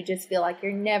dungeon that you just feel like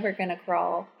you're never going to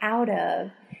crawl out of.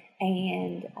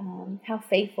 And how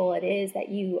faithful it is that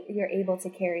you're able to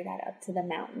carry that up to the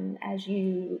mountain as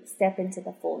you step into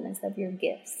the fullness of your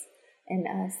gifts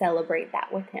and celebrate that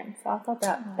with him. So I thought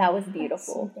that was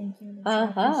beautiful. Thank you. I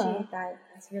appreciate that.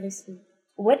 That's really sweet.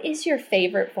 What is your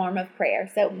favorite form of prayer?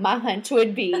 So my hunch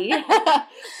would be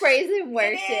praise and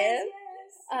worship. It is,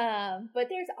 yes. But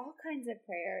there's all kinds of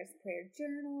prayers, prayer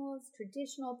journals,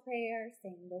 traditional prayer,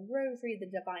 saying the rosary, the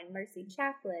Divine Mercy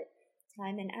Chaplet,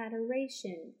 time in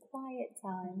adoration, quiet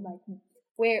time. Like,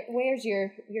 Where's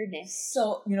your niche?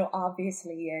 So,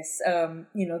 obviously, yes.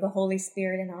 The Holy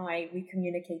Spirit and we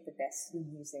communicate the best through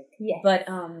music. Yes. But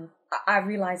I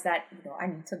realized that, I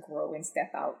need to grow and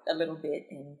step out a little bit,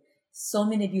 and so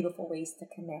many beautiful ways to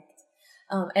connect.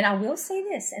 And I will say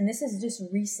this, and this is just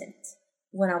recent,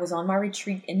 when I was on my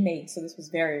retreat in May, so this was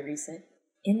very recent,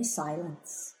 in the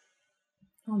silence.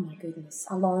 Oh my goodness,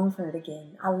 I long for it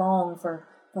again. I long for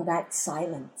that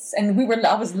silence. And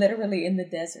I was literally in the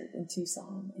desert in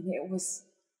Tucson, and it was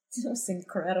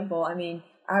incredible. I mean,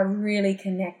 I really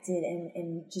connected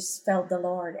and just felt the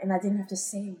Lord, and I didn't have to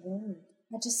say a word.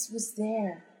 I just was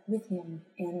there with him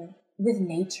and with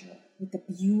nature, with the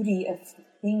beauty of the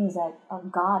things that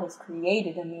God has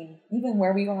created. I mean, even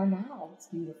where we are now, it's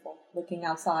beautiful, looking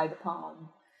outside the pond.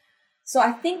 So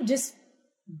I think just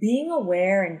being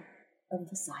aware of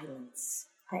the silence,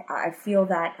 I feel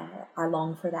that I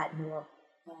long for that more.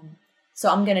 So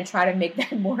I'm going to try to make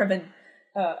that more of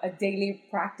a daily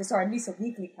practice, or at least a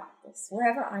weekly practice,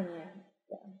 wherever I am,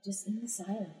 just in the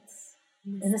silence.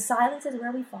 And the silence is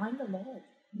where we find the Lord.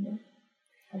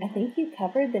 I think you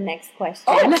covered the next question.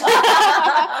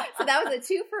 Oh. So that was a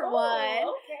 2-for-1.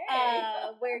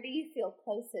 Okay. Where do you feel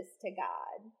closest to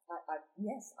God?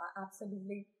 Yes, I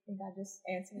absolutely think I just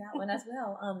answered that one as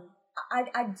well.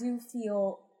 I do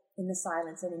feel in the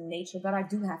silence and in nature, but I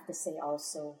do have to say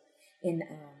also in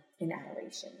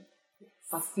adoration.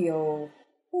 I feel,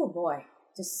 oh boy,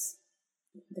 just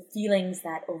the feelings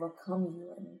that overcome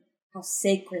you, and how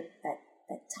sacred that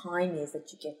time is that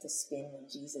you get to spend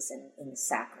with Jesus in the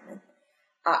sacrament.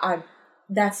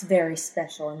 That's very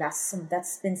special, and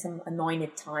that's been some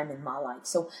anointed time in my life.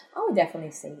 So I would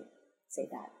definitely say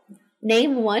that.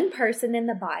 Name one person in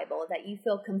the Bible that you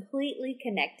feel completely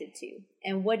connected to,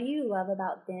 and what do you love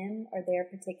about them or their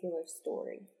particular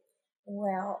story?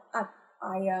 Well,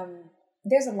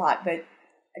 there's a lot, but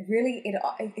really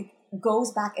it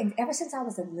goes back, and ever since I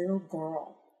was a little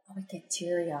girl, I would get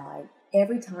teary-eyed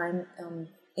every time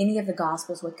any of the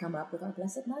Gospels would come up with our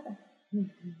Blessed Mother.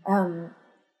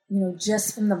 Mm-hmm.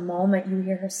 Just from the moment you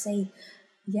hear her say,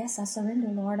 "Yes, I surrender,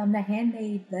 Lord. I'm the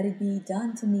handmaid. Let it be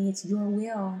done to me. It's your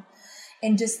will."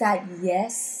 And just that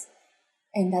yes,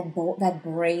 and that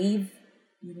brave,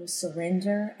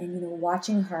 surrender, and,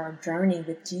 watching her journey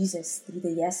with Jesus through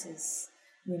the yeses,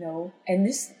 and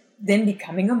just then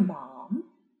becoming a mom,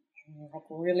 and like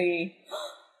really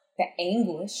the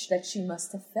anguish that she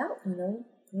must have felt,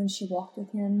 when she walked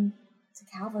with him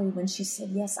to Calvary, when she said,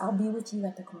 "Yes, I'll be with you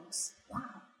at the cross."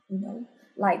 Wow,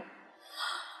 like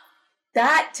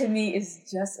that to me is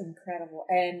just incredible.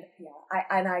 And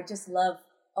I just love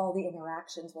all the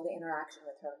interactions, the interaction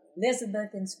with her,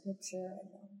 Elizabeth in scripture.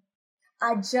 And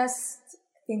I just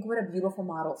think what a beautiful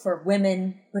model for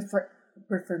women, but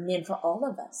for men, for all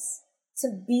of us to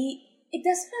be. It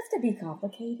doesn't have to be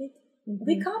complicated. Mm-hmm.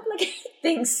 We complicate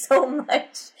things so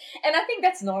much, and I think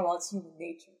that's normal. It's human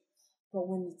nature. But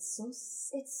when it's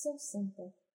so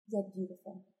simple yet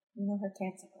beautiful. Her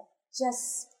cancer.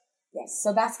 Just yes.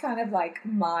 So that's kind of like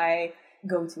my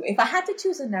go-to. If I had to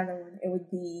choose another one, it would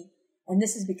be, and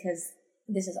this is because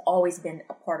this has always been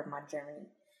a part of my journey.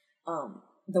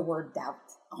 The word doubt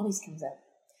always comes up,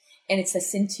 and it's a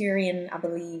centurion, I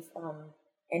believe.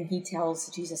 And he tells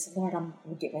Jesus, "Lord, I'm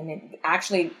giving it."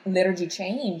 Actually, liturgy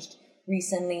changed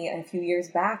recently, a few years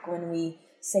back, when we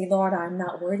say, "Lord, I'm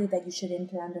not worthy that you should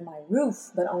enter under my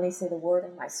roof, but only say the word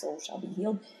and my soul shall be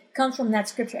healed." Comes from that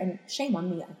scripture, and shame on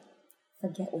me, I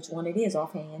forget which one it is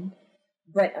offhand,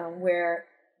 but where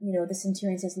the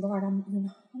centurion says, "Lord, I'm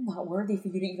not worthy for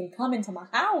you to even come into my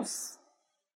house,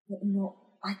 but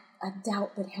I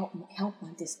doubt, but help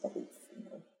my disbelief."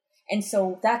 And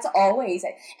so that's always,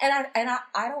 and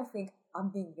I don't think I'm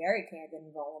being very candid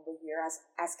and vulnerable here.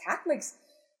 As Catholics,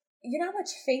 you know how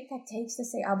much faith that takes to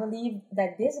say, "I believe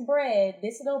that this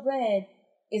little bread,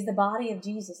 is the body of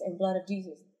Jesus and blood of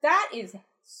Jesus." That is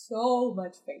so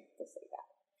much faith to say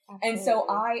that. Absolutely. And so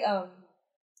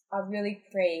I really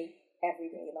pray every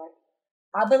day, Lord,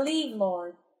 I believe,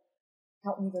 Lord,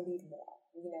 help me believe more.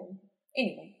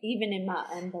 Anyway, even in my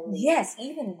unbelief. Yes,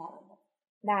 even in my unbelief.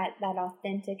 That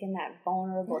authentic and that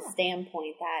vulnerable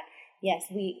standpoint that, yes,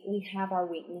 we have our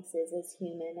weaknesses as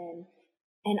human,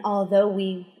 and although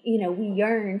we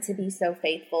yearn to be so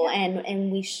faithful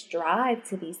and we strive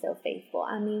to be so faithful,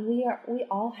 I mean, we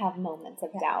all have moments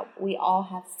of doubt. We all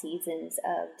have seasons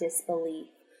of disbelief.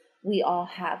 We all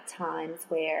have times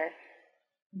where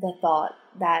the thought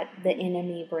that the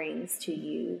enemy brings to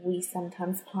you, we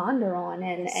sometimes ponder on,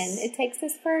 and it takes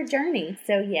us for a journey.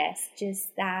 So yes,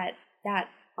 just that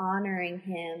honoring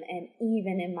him, and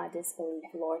even in my disbelief,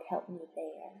 Lord, help me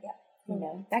there. Yeah.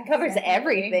 that covers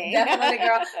everything. Definitely,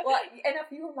 girl. Well, and a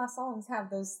few of my songs have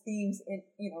those themes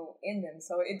in them.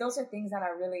 So those are things that I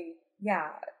really,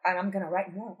 and I'm going to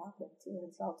write more about them too.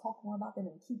 And so I'll talk more about them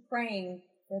and keep praying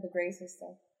for the graces to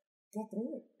get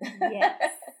through it.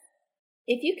 Yes.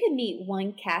 If you could meet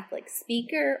one Catholic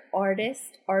speaker,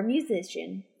 artist, or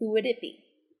musician, who would it be?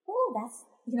 Oh, that's,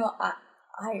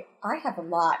 I have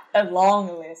a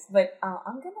long list, but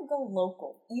I'm going to go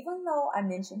local. Even though I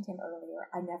mentioned him earlier,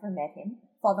 I never met him.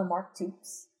 Father Mark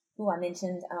Toops, who I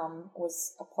mentioned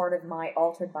was a part of my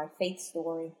Altered by Faith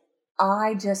story.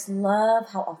 I just love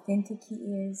how authentic he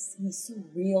is. He's so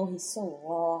real. He's so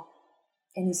raw.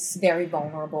 And he's very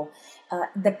vulnerable.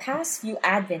 The past few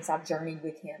Advents, I've journeyed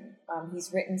with him.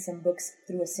 He's written some books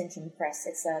through Ascension Press.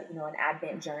 It's an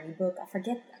Advent journey book. I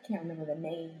can't remember the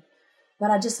name.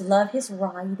 But I just love his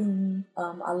writing.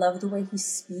 I love the way he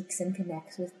speaks and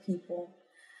connects with people.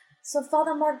 So,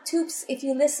 Father Mark Toops, if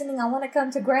you're listening, I want to come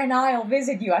to Grand Isle,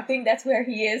 visit you. I think that's where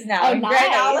he is now. Oh, in nice.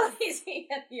 Grand Isle,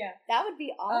 Louisiana. Yeah. That would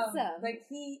be awesome. But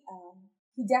he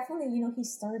definitely, he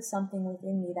stirred something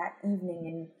within me that evening,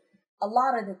 and a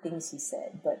lot of the things he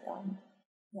said. But,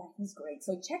 he's great.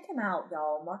 So check him out,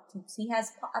 y'all. Mark Toops.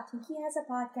 I think he has a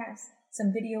podcast,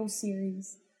 some video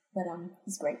series, but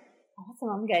he's great. Awesome.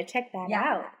 I'm going to check that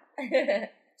out.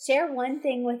 Share one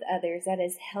thing with others that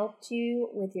has helped you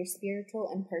with your spiritual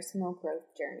and personal growth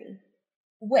journey.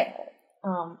 Well,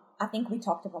 I think we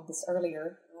talked about this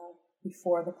earlier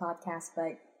before the podcast,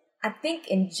 but I think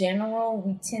in general,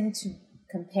 we tend to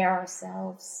compare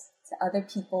ourselves to other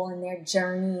people in their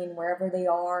journey and wherever they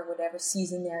are, whatever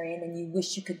season they're in, and you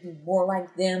wish you could be more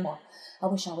like them, or I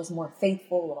wish I was more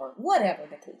faithful, or whatever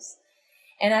the case.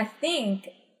 And I think,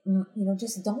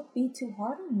 just don't be too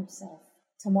hard on yourself.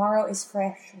 Tomorrow is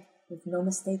fresh with no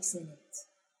mistakes in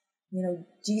it.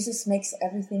 Jesus makes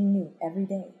everything new every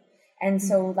day. And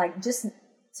so, just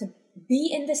to be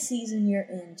in the season you're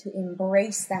in, to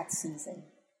embrace that season.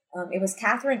 It was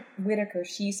Catherine Whitaker.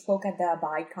 She spoke at the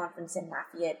Abide conference in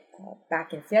Lafayette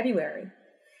back in February.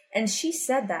 And she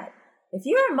said that if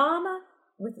you're a mama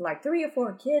with 3 or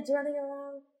 4 kids running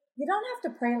around, you don't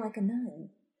have to pray like a nun.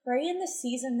 Pray in the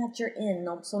season that you're in.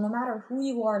 So no matter who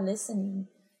you are listening,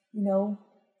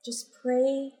 just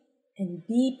pray and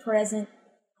be present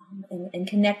and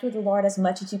connect with the Lord as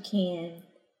much as you can,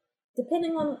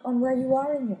 depending on where you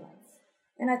are in your life.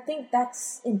 And I think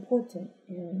that's important.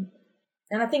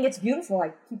 And I think it's beautiful,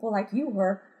 people like you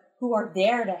who are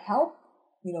there to help,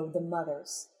 the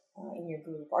mothers in your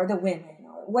group, or the women,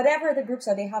 or whatever the groups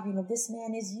are. They have, this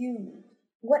man is you.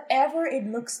 Whatever it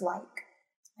looks like,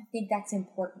 I think that's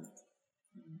important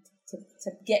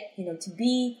to get, to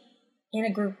be in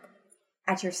a group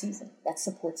at your season that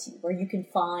supports you, where you can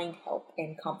find help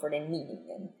and comfort and meaning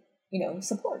and,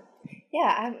 support.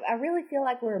 Yeah, I really feel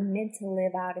like we're meant to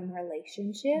live out in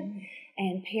relationship,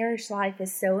 and parish life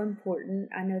is so important.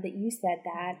 I know that you said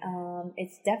that.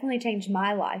 It's definitely changed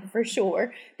my life for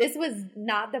sure. This was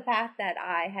not the path that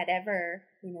I had ever,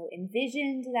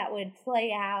 envisioned that would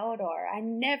play out, or I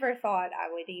never thought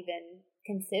I would even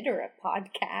consider a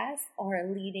podcast or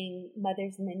a leading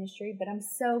mother's ministry, but I'm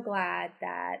so glad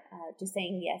that just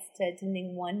saying yes to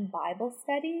attending one Bible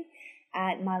study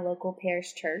at my local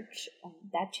parish church,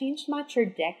 that changed my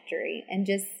trajectory, and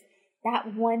just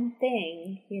that one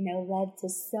thing, led to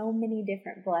so many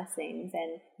different blessings,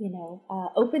 and,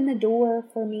 opened the door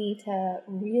for me to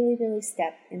really, really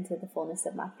step into the fullness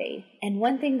of my faith. And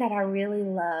one thing that I really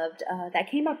loved,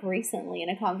 that came up recently in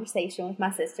a conversation with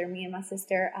my sister. Me and my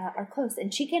sister are close,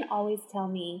 and she can always tell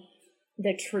me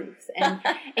the truth. And,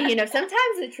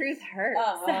 sometimes the truth hurts.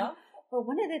 Uh-huh. But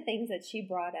one of the things that she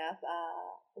brought up,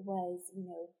 was,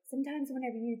 sometimes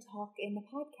whenever you talk in the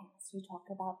podcast, you talk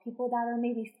about people that are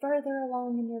maybe further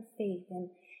along in your faith, and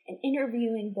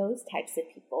interviewing those types of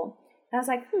people. And I was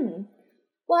like,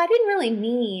 well, I didn't really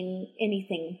mean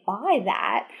anything by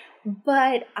that,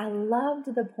 but I loved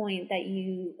the point that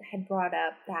you had brought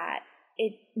up, that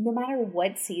no matter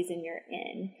what season you're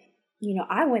in,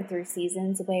 I went through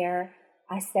seasons where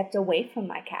I stepped away from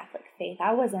my Catholic faith.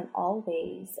 I wasn't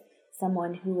always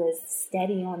someone who was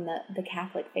steady on the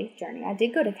Catholic faith journey. I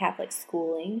did go to Catholic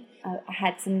schooling. I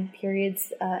had some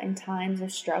periods and times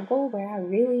of struggle where I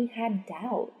really had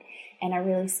doubt, and I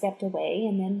really stepped away.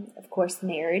 And then, of course,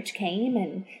 marriage came,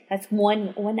 and that's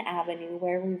one avenue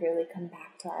where we really come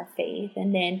back to our faith.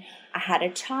 And then I had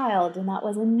a child, and that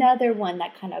was another one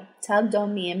that kind of tugged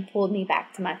on me and pulled me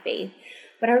back to my faith.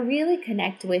 But I really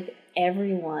connect with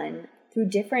everyone through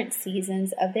different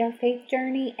seasons of their faith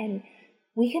journey, and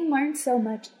we can learn so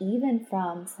much even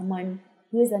from someone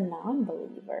who is a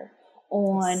non-believer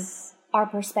on our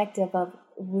perspective of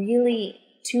really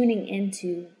tuning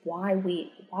into why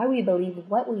we believe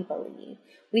what we believe.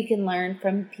 We can learn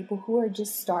from people who are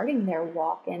just starting their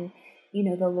walk, and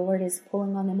the Lord is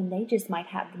pulling on them, and they just might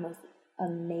have the most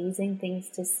amazing things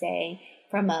to say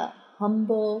from a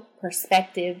humble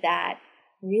perspective that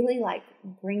really like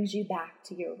brings you back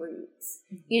to your roots.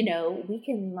 We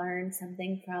can learn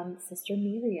something from Sister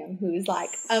Miriam, who's like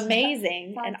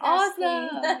amazing and awesome.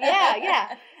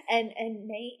 Yeah. And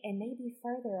maybe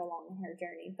further along in her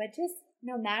journey. But just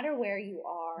no matter where you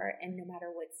are and no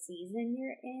matter what season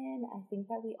you're in, I think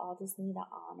that we all just need to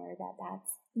honor that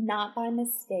that's not by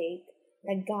mistake,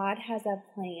 that God has a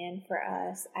plan for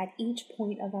us at each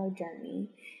point of our journey.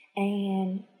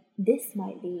 And this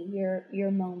might be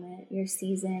your moment, your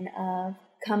season of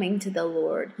coming to the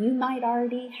Lord. You might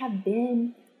already have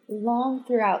been long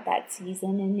throughout that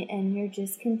season, and you're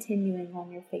just continuing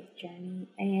on your faith journey.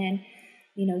 And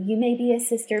you may be a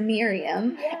Sister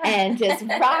Miriam and just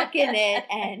rocking it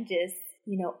and just,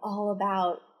 all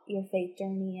about your faith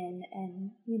journey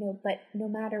and but no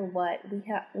matter what,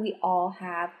 we all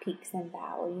have peaks and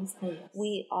valleys. Oh, yes.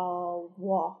 We all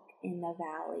walk in the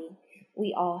valley.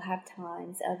 We all have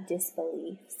times of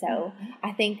disbelief. So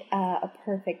I think a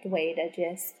perfect way to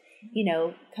just,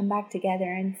 come back together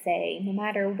and say, no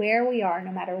matter where we are,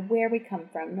 no matter where we come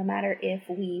from, no matter if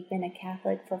we've been a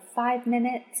Catholic for 5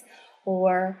 minutes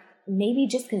or maybe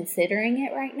just considering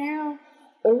it right now,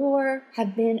 or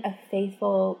have been a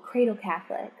faithful cradle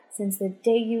Catholic since the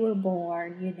day you were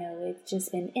born, it's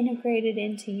just been integrated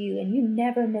into you and you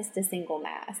never missed a single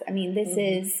Mass. I mean, this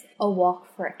is a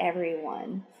walk for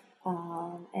everyone.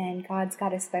 And God's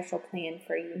got a special plan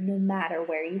for you no matter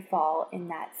where you fall in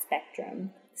that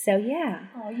spectrum. So, yeah.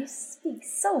 Oh, you speak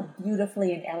so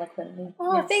beautifully and eloquently.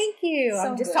 Oh, yes. Thank you. So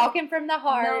I'm just talking from the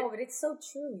heart. No, but it's so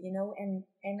true,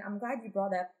 and I'm glad you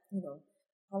brought up,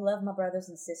 I love my brothers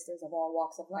and sisters of all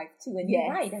walks of life too. And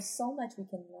you're right, there's so much we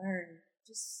can learn.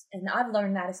 And I've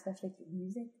learned that especially through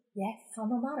music. Yes. How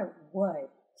no matter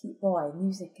what,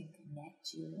 music can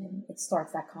connect you, and it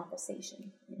starts that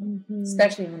conversation.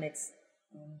 Especially when it's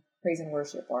praise and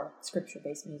worship or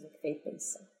scripture-based music,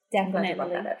 faith-based. So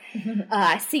definitely.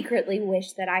 I secretly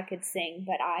wish that I could sing,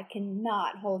 but I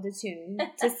cannot hold a tune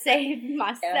to save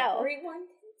myself. Everyone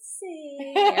can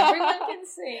sing. Everyone can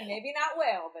sing. Maybe not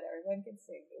well, but everyone can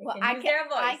sing. I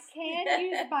can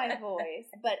use my voice,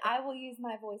 but I will use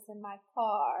my voice in my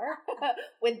car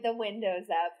with the windows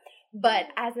up. But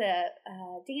as a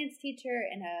dance teacher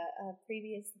and a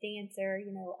previous dancer,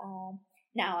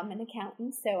 now I'm an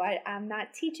accountant, so I'm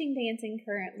not teaching dancing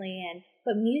currently,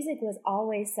 but music was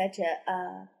always such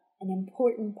an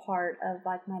important part of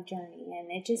like my journey,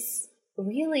 and it just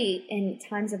really in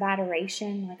times of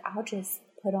adoration, like I'll just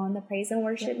put on the praise and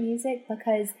worship music,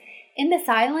 because in the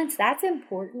silence that's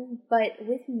important, but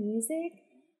with music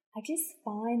I just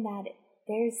find that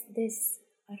there's this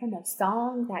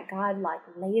song that God like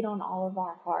laid on all of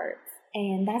our hearts,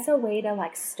 and that's a way to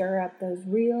like stir up those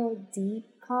real deep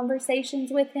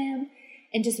conversations with Him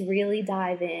and just really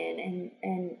dive in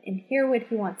and hear what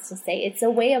He wants to say. It's a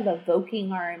way of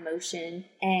evoking our emotion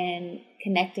and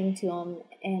connecting to Him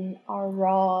in our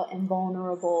raw and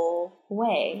vulnerable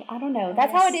way. I don't know.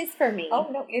 That's how it is for me. Oh,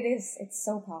 no, it is. It's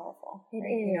so powerful. It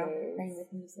is. Playing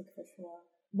with music for sure.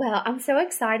 Well, I'm so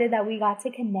excited that we got to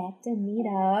connect and meet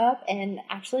up and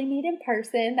actually meet in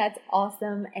person. That's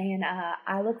awesome. And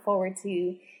I look forward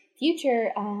to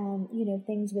future,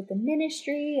 things with the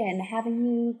ministry and having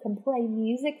you come play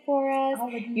music for us. I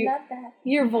would love that.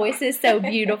 Your voice is so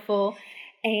beautiful.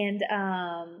 And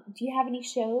do you have any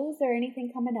shows or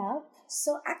anything coming up?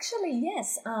 So actually,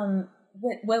 yes.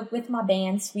 With my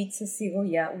band, Sweet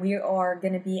Cecilia, we are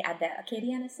going to be at the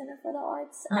Acadiana Center for the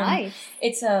Arts. Nice.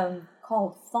 It's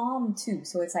called Femme 2.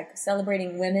 So it's like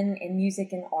celebrating women in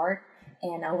music and art.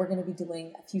 And we're going to be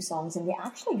doing a few songs. And we're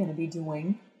actually going to be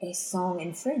doing a song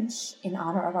in French in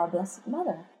honor of our Blessed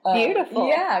Mother. Beautiful.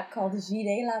 Yeah, called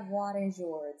J'irai la voir un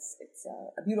jour. It's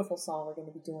a beautiful song. We're going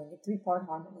to be doing a 3-part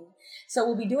harmony. So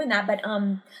we'll be doing that. But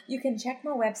you can check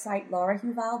my website,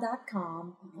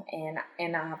 laurahuval.com.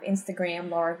 And I have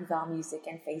Instagram, Laura Huval Music,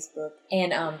 and Facebook.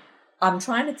 And I'm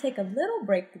trying to take a little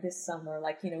break this summer,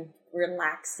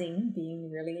 relaxing, being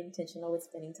really intentional with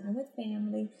spending time with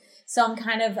family. So I'm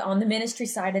kind of on the ministry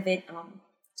side of it,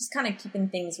 just kind of keeping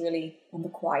things really on the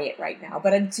quiet right now.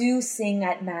 But I do sing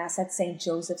at Mass at St.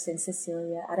 Joseph's in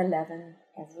Cecilia at 11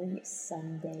 every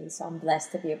Sunday. So I'm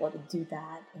blessed to be able to do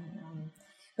that.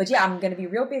 But yeah, I'm going to be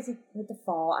real busy with the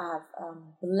fall.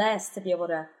 I'm blessed to be able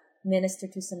to minister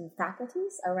to some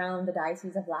faculties around the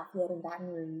Diocese of Lafayette and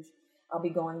Baton Rouge. I'll be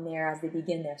going there as they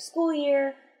begin their school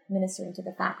year, ministering to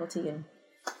the faculty, and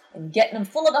and getting them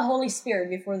full of the Holy Spirit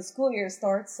before the school year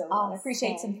starts. So Awesome. I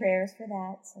appreciate some prayers for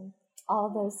that. So all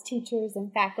those teachers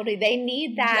and faculty, they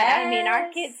need that. Yes. I mean, our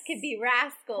kids could be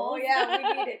rascals. Oh yeah, we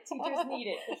need it. Teachers need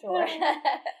it for sure.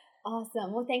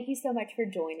 Awesome. Well, thank you so much for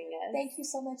joining us. Thank you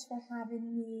so much for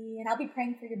having me, and I'll be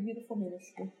praying for your beautiful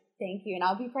ministry. Thank you, and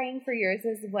I'll be praying for yours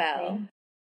as well.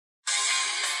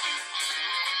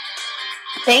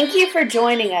 Thank you for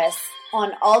joining us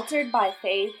on Altered by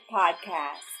Faith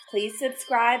podcast. Please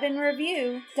subscribe and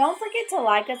review. Don't forget to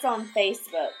like us on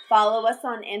Facebook, follow us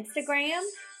on Instagram,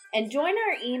 and join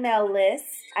our email list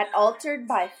at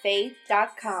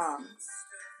alteredbyfaith.com.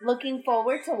 Looking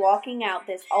forward to walking out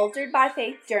this Altered by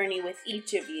Faith journey with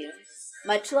each of you.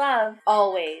 Much love,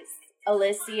 always,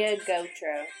 Alicia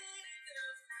Gotro.